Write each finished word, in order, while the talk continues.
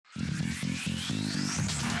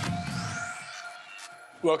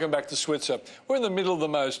Welcome back to Switzer. We're in the middle of the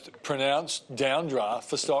most pronounced downdraft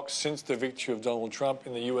for stocks since the victory of Donald Trump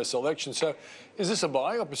in the US election. So is this a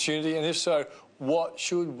buying opportunity? And if so, what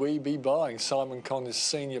should we be buying? Simon Conn is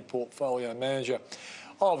Senior Portfolio Manager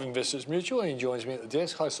of Investors Mutual, and he joins me at the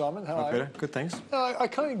desk. Hi, Simon. How are you? Peter. Good, thanks. I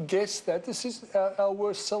kind of guessed that this is our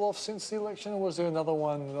worst sell-off since the election, or was there another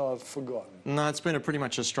one I've forgotten? No, it's been pretty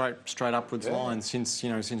much a straight upwards line since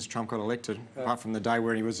Trump got elected. Apart from the day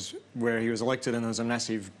where he was elected and there was a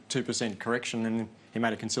massive 2% correction, and he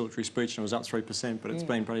made a conciliatory speech and it was up 3%. But it's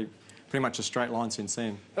been pretty much a straight line since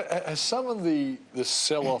then. Has some of the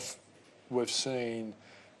sell-off we've seen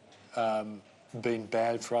been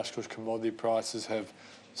bad for us because commodity prices have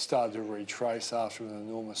started to retrace after an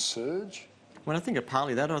enormous surge? Well, I think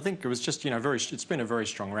partly that. I think it was just, it's been a very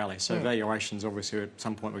strong rally. So valuations, obviously, at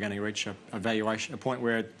some point we're going to reach a point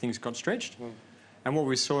where things got stretched. And what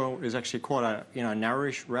we saw is actually quite a,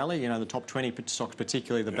 narrowish rally. The top 20 stocks,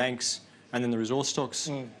 particularly the banks, and then the resource stocks,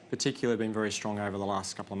 particularly, have been very strong over the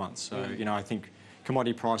last couple of months. So, I think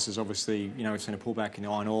commodity prices, obviously, we've seen a pullback in the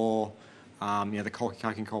iron ore. The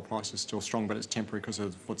coking coal price is still strong, but it's temporary because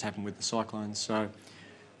of what's happened with the cyclones. So,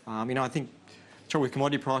 I think with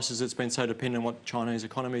commodity prices, it's been so dependent on what Chinese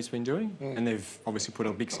economy's been doing, and they've obviously put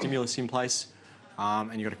a big stimulus in place,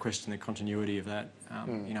 and you've got to question the continuity of that,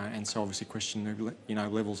 and so obviously question the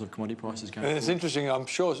levels of commodity prices going forward. It's interesting. I'm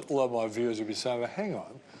sure a lot of my viewers will be saying, well, hang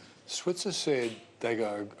on, Switzer said they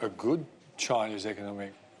got a good Chinese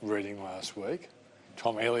economic reading last week.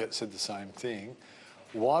 Tom Elliott said the same thing.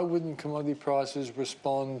 Why wouldn't commodity prices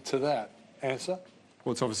respond to that? Answer?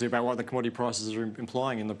 Well, it's obviously about what the commodity prices are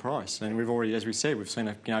implying in the price, and we've already, as we said, we've seen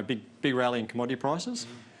a big rally in commodity prices.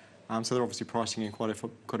 So they're obviously pricing in quite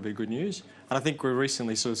a bit of good news. And I think we're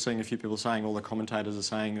recently sort of seeing a few people saying, all the commentators are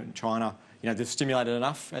saying that China, they've stimulated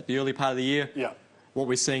enough at the early part of the year. Yeah. What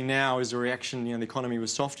we're seeing now is a reaction. The economy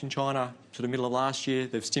was soft in China to the middle of last year.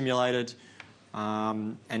 They've stimulated.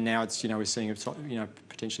 And now it's, we're seeing a,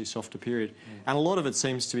 potentially softer period. And a lot of it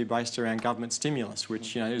seems to be based around government stimulus,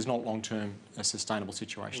 which, is not long-term a sustainable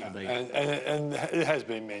situation to be. And it has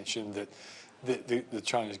been mentioned that the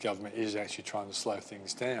Chinese government is actually trying to slow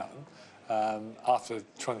things down after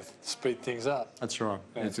trying to speed things up. That's right.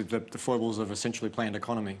 Yeah. It's the foibles of essentially planned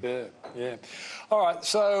economy. Yeah. All right,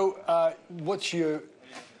 so what's your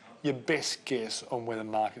best guess on where the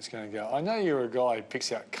market's going to go? I know you're a guy who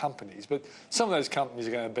picks out companies, but some of those companies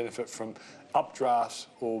are going to benefit from updrafts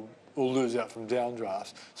or lose out from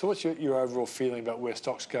downdrafts. So what's your overall feeling about where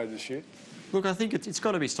stocks go this year? Look, I think it's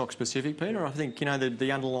got to be stock specific, Peter. I think,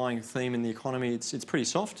 the underlying theme in the economy, it's pretty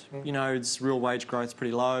soft. It's real wage growth's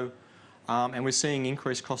pretty low. And we're seeing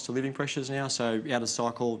increased cost of living pressures now. So out of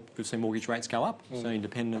cycle, we've seen mortgage rates go up, so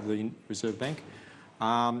independent of the Reserve Bank.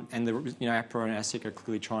 And the APRA and ASIC are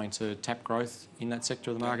clearly trying to tap growth in that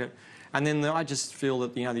sector of the market. And then I just feel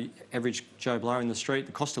that the average Joe Blow in the street,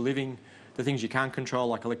 the cost of living, the things you can't control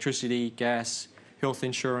like electricity, gas, health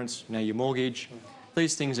insurance, your mortgage,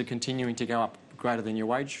 these things are continuing to go up greater than your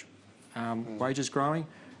wages growing.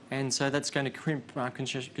 And so that's going to crimp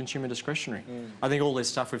consumer discretionary. I think all this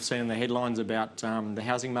stuff we've seen in the headlines about the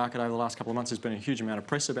housing market over the last couple of months, there's been a huge amount of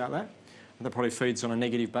press about that. And that probably feeds on a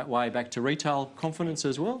negative way back to retail confidence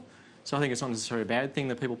as well. So I think it's not necessarily a bad thing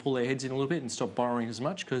that people pull their heads in a little bit and stop borrowing as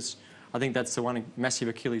much, because I think that's the one massive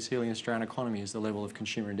Achilles heel in the Australian economy is the level of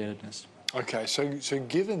consumer indebtedness. Okay, so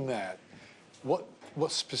given that, what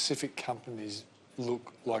specific companies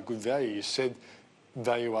look like good value? You said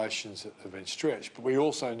valuations have been stretched, but we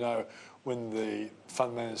also know when the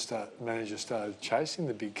fund managers started chasing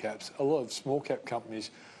the big caps, a lot of small cap companies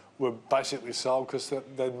were basically sold because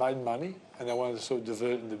they'd made money and they wanted to sort of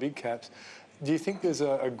divert into big caps. Do you think there's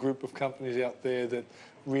a group of companies out there that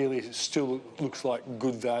really still looks like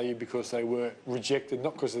good value because they were rejected,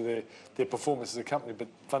 not because of their performance as a company, but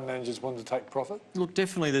fund managers wanted to take profit? Look,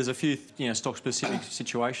 definitely there's a few stock-specific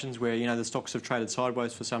situations where the stocks have traded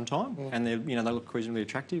sideways for some time and they look reasonably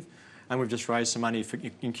attractive, and we've just raised some money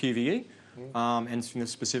in QVE and for the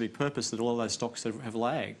specific purpose that a lot of those stocks have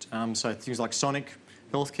lagged. So things like Sonic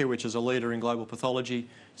Healthcare, which is a leader in global pathology,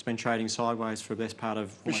 it's been trading sideways for the best part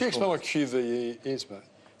of... Would you explain what QVE is, mate?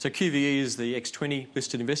 So QVE is the X20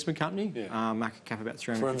 listed investment company, market cap about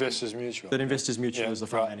 300. For Investors Mutual. That Investors Mutual is the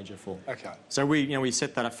fund manager for. Okay. So we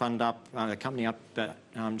set that fund up, the company up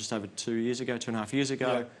just over 2.5 years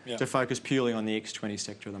ago, to focus purely on the X20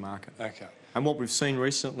 sector of the market. Okay. And what we've seen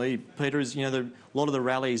recently, Peter, is a lot of the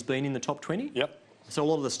rally has been in the top 20. Yep. So a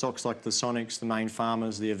lot of the stocks like the Sonics, the Main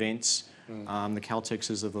Farmers, the Events, the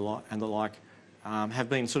Caltexes and the like, have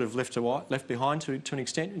been sort of left behind to an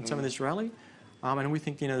extent in some of this rally. And we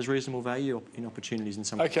think there's reasonable value in opportunities in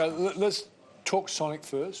some. Okay, let's talk Sonic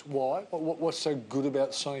first. Why? What's so good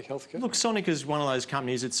about Sonic Healthcare? Look, Sonic is one of those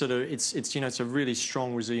companies. It's a really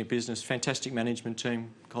strong, resilient business. Fantastic management team.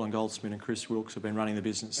 Colin Goldsmith and Chris Wilkes have been running the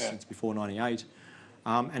business since before '98,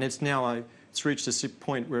 and it's now it's reached a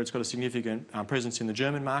point where it's got a significant presence in the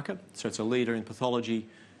German market. So it's a leader in pathology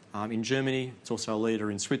in Germany. It's also a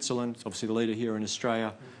leader in Switzerland. It's obviously the leader here in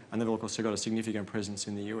Australia, and they've also got a significant presence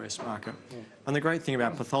in the US market. And the great thing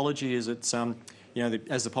about pathology is it's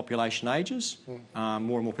as the population ages,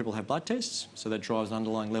 more and more people have blood tests, so that drives an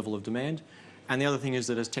underlying level of demand. And the other thing is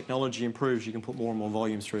that as technology improves, you can put more and more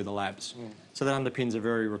volume through the labs. So that underpins a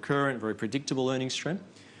very recurrent, very predictable earnings stream.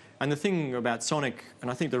 And the thing about Sonic,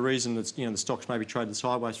 and I think the reason that the stocks maybe traded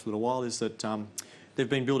sideways for a little while, is that they've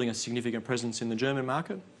been building a significant presence in the German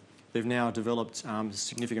market. They've now developed a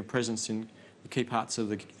significant presence in the key parts of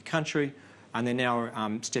the country, and they're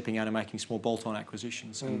now stepping out and making small bolt-on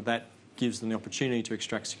acquisitions, and that gives them the opportunity to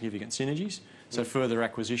extract significant synergies. So further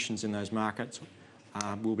acquisitions in those markets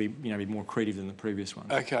will be more accretive than the previous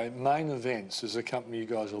ones. Okay, Main Events is a company you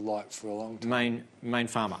guys have liked for a long time. Main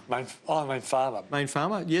Pharma. Main Pharma. Main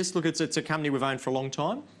Pharma, yes. Look, it's a company we've owned for a long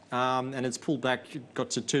time, and it's pulled back. It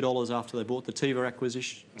got to $2 after they bought the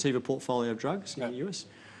Teva portfolio of drugs in the US.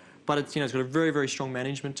 But it's got a very, very strong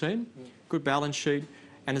management team, good balance sheet,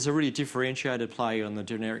 and it's a really differentiated play on the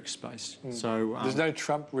generic space. So there's no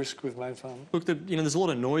Trump risk with Main Pharma? Look, there's a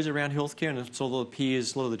lot of noise around healthcare, and it's all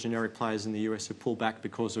appears a lot of the generic players in the US have pulled back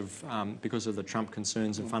because of the Trump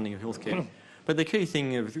concerns and funding of healthcare. But the key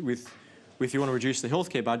thing if you want to reduce the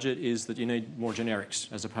healthcare budget is that you need more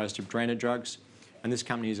generics as opposed to branded drugs. And this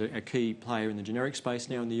company is a key player in the generic space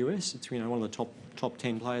now in the US. It's one of the top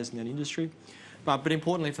 10 players in that industry. But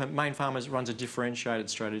importantly, Main Pharma runs a differentiated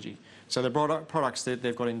strategy. So the products that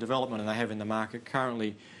they've got in development and they have in the market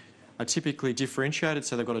currently are typically differentiated.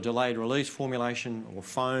 So they've got a delayed release formulation, or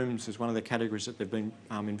foams is one of the categories that they've been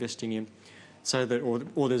investing in. So that,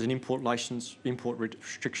 or there's an import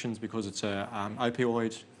restrictions because it's a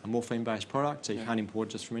opioid, a morphine-based product, so you can't import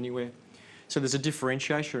just from anywhere. So there's a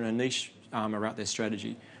differentiation and a niche around their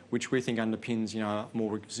strategy, which we think underpins a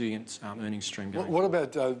more resilient earnings stream going What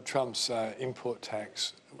about Trump's import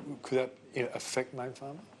tax? Could that affect Main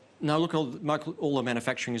Pharma? No, look, all the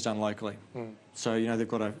manufacturing is done locally. So, they've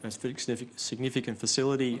got a significant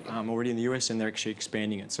facility already in the US, and they're actually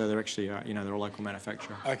expanding it. So they're actually, they're a local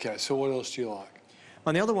manufacturer. Okay, so what else do you like?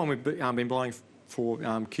 And the other one we've been buying for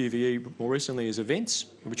QVE more recently is Events,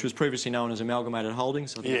 which was previously known as Amalgamated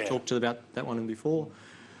Holdings. I think we talked about that one before.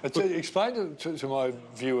 Explain to my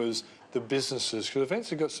viewers the businesses, because Events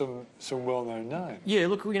have got some well-known names. Yeah,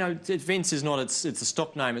 look, Events is not, it's a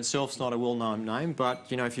stock name itself, it's not a well-known name, but,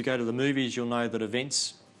 if you go to the movies, you'll know that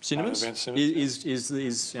Events Cinemas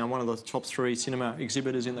is one of the top 3 cinema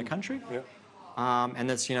exhibitors in the country. And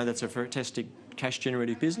that's a fantastic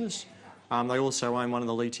cash-generative business. They also own one of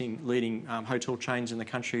the leading hotel chains in the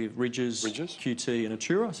country, Ridges, QT and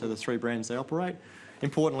Atura, so the 3 brands they operate.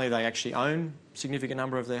 Importantly, they actually own a significant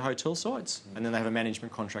number of their hotel sites, and then they have a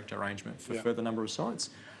management contract arrangement for a further number of sites.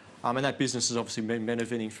 And that business has obviously been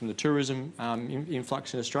benefiting from the tourism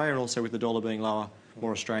influx in Australia, and also with the dollar being lower,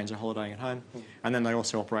 more Australians are holidaying at home. And then they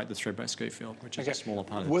also operate the Thredbo ski field, which is a smaller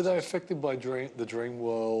part of it. Were they affected by the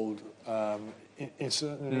Dreamworld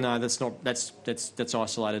incident? No, that's not. That's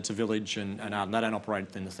isolated to Village, and they don't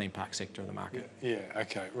operate in the theme park sector of the market. Yeah.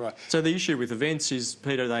 Okay. Right. So the issue with Events is,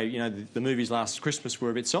 Peter, the movies last Christmas were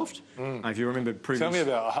a bit soft. If you remember previous. Tell me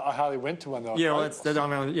about. I hardly went to one.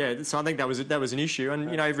 So I think that was an issue, and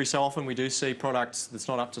every so often we do see products that's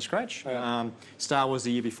not up to scratch. Star Wars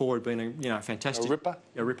the year before had been a fantastic.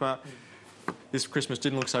 A ripper. This Christmas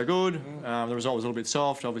didn't look so good. The result was a little bit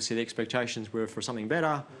soft. Obviously, the expectations were for something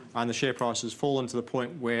better, and the share price has fallen to the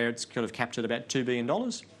point where it's kind of capped at about $2 billion.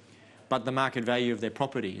 But the market value of their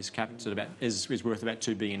property is capped at is worth about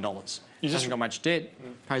 $2 billion. It hasn't got much debt,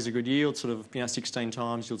 pays a good yield, 16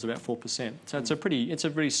 times, yields about 4%. So it's a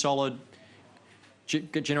pretty solid.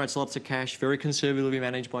 Generates lots of cash, very conservatively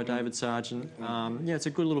managed by David Sargent. It's a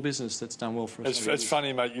good little business that's done well for us. It's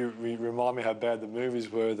funny, mate, you remind me how bad the movies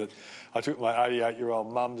were that I took my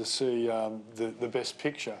 88-year-old mum to see the Best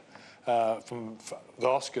Picture from the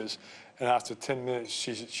Oscars, and after 10 minutes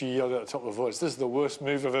she yelled at the top of her voice, "This is the worst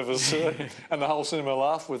movie I've ever seen," and the whole cinema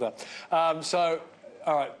laughed with her.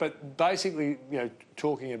 All right, but basically,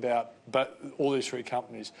 talking about all these 3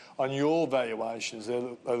 companies, on your valuations, they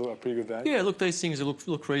look like pretty good value? Yeah, look, these things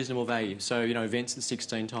look reasonable value. So, Events at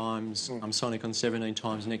 16 times, Sonic on 17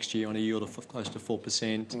 times next year on a yield of close to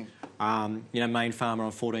 4%. Main Pharma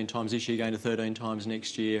on 14 times this year, going to 13 times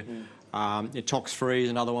next year. Tox Free is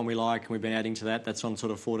another one we like, and we've been adding to that. That's on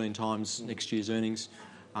 14 times next year's earnings.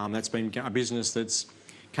 That's been a business that's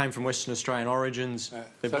came from Western Australian origins.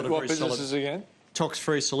 They've got a what very businesses solid again?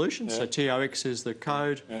 tox-free solutions, so TOX is the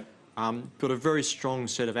code. Got a very strong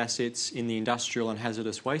set of assets in the industrial and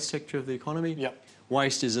hazardous waste sector of the economy. Yep.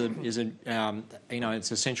 Waste is it's an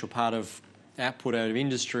essential part of output out of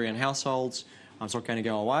industry and households. It's not going to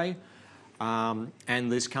go away.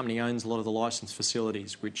 And this company owns a lot of the licensed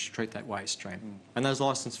facilities which treat that waste stream. And those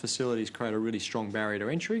licensed facilities create a really strong barrier to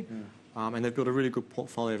entry. And they've built a really good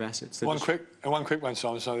portfolio of assets. One quick one,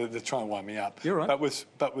 Simon, so they're trying to wind me up. You're right.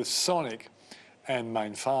 But with Sonic and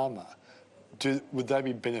Main Pharma, would they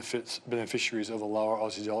be beneficiaries of a lower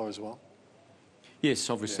Aussie dollar as well?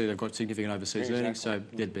 Yes, obviously they've got significant overseas earnings, so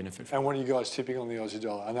they'd benefit from it. And what are you guys tipping on the Aussie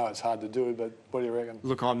dollar? I know it's hard to do, but what do you reckon?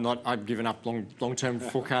 Look, I've given up long-term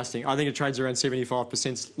forecasting. I think it trades around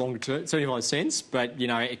 75% long-term, 75 cents, but, you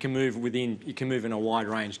know, it can move in a wide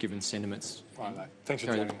range given sentiments. Right, mate. Thanks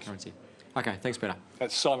for joining us. Currency. Okay, thanks, Peter.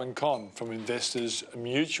 That's Simon Conn from Investors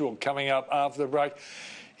Mutual coming up after the break.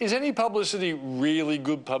 Is any publicity really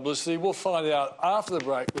good publicity? We'll find out after the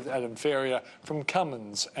break with Adam Ferrier from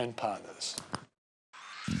Cummins and Partners.